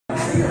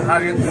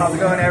How's it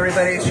going,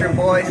 everybody? It's your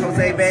boy,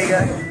 Jose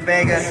Vega.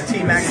 Vega,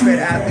 T-Max Fit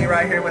athlete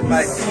right here with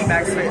my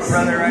T-Max Fit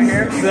brother right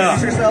here.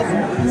 Introduce yourself.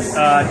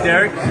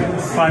 Derrick.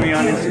 Find me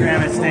on Instagram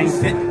at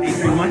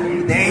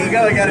StayingFit831. There you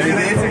go. You got to do the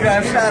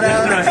Instagram shout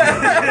out.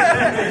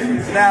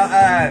 Now,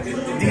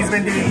 D's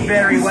been doing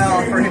very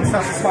well for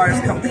himself as far as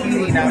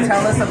competing. Now,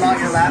 tell us about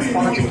your last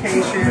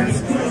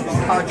qualifications.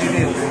 How'd you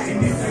do?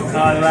 The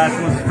last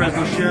one was the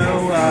Fresno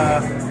show,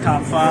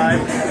 top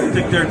 5.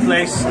 Took 3rd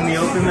place in the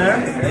open there.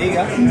 There you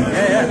go.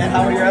 Yeah. And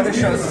how were your other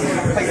shows?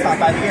 Placed top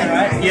 5 again,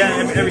 right?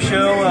 Yeah, every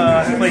show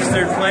placed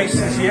 3rd place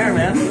this year,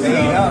 man.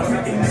 There you go.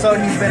 So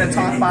he's been a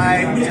top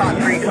 5, top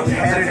 3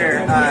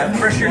 competitor.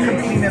 First year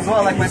competing as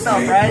well, like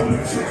myself, right?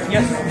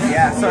 Yes.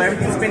 Yeah, so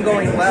everything's been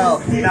going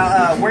well.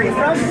 Now, where are you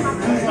from?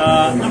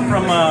 I'm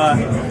from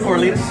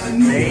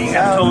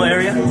Capitola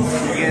area.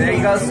 Yeah, there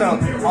you go. So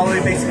all the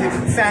way basically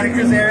from Santa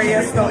Cruz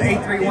area, still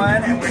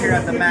 831, and we're here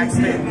at the Max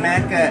Fit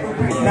Mecca.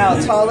 Now,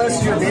 tell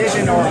us your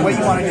vision or what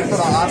you want to do for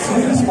the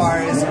offseason as far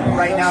as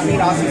right now being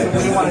offseason.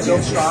 What do you want to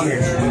build stronger?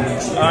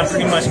 I'm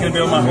pretty much going to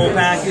build my whole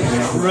package,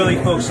 really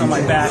focus on my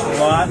back a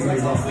lot.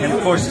 And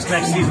of course, this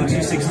next season,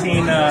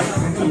 216,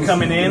 I'm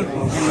coming in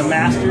the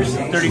Masters,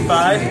 35.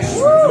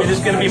 I mean, this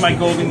is going to be my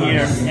golden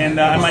year, and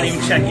I might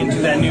even check into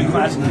that new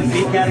classic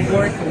physique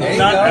category.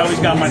 I always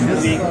got my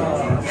physique,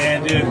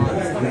 and dude,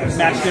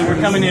 Max Fit, we're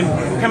coming in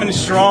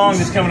strong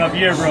this coming up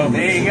year, bro.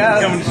 There you go.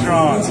 Coming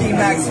strong. Team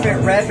Max Fit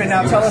rep, and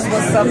now tell us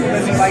what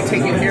supplements you like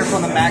taking here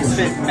from the Max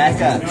Fit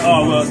Mecca.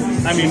 Oh, well,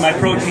 I mean, my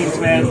proteins,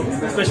 man,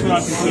 especially when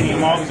I'm competing,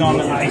 I'm always on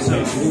the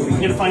ISO. You're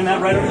going to find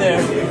that right over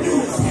there.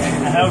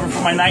 However,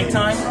 for my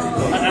nighttime,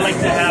 I like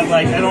to have,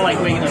 I don't like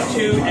waking up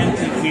too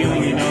empty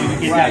feeling, you know, you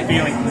get that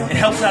feeling. It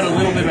helps out a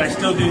little bit, but I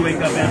still do wake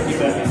up empty,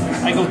 but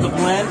I go with the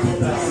blend.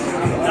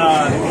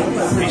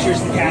 Pretty sure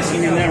some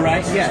casein in there,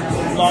 right? Yeah.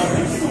 Long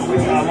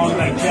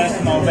digest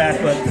and all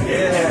that, but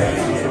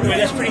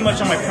that's pretty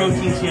much on my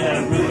proteins here that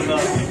I really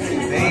love.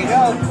 There you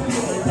go.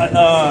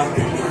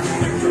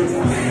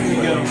 Here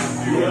you go.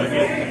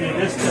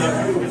 This stuff.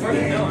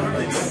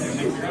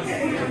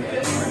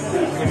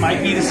 It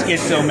might be the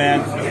schizo,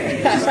 man.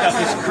 This stuff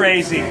is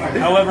crazy.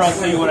 However, I'll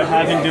tell you what I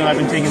have been doing. I've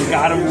been taking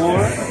God of War.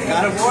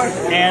 God of War?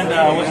 And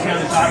what's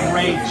down God of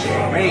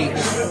Rage.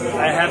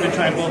 I have been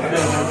trying both of those.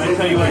 I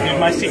tell you what, dude,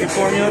 my secret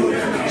formula,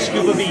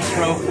 Scuba Beach,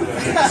 bro.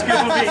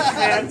 Scuba Beach,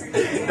 man.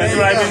 That's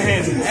what I've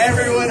been hitting.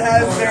 Everyone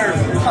has their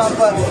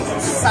pump-up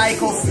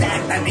cycle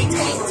stack that they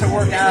take to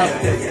work out.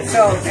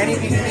 So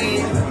anything you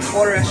need,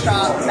 order a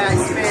shop,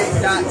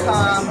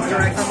 maxfit.com,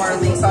 direct from our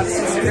links on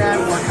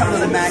Instagram, or come to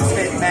the Max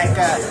Fit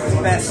Mecca,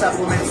 best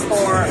supplement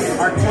store,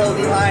 our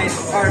clothing line,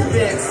 our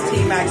fits,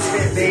 Team Max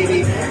Fit,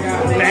 baby.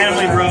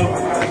 Family, bro.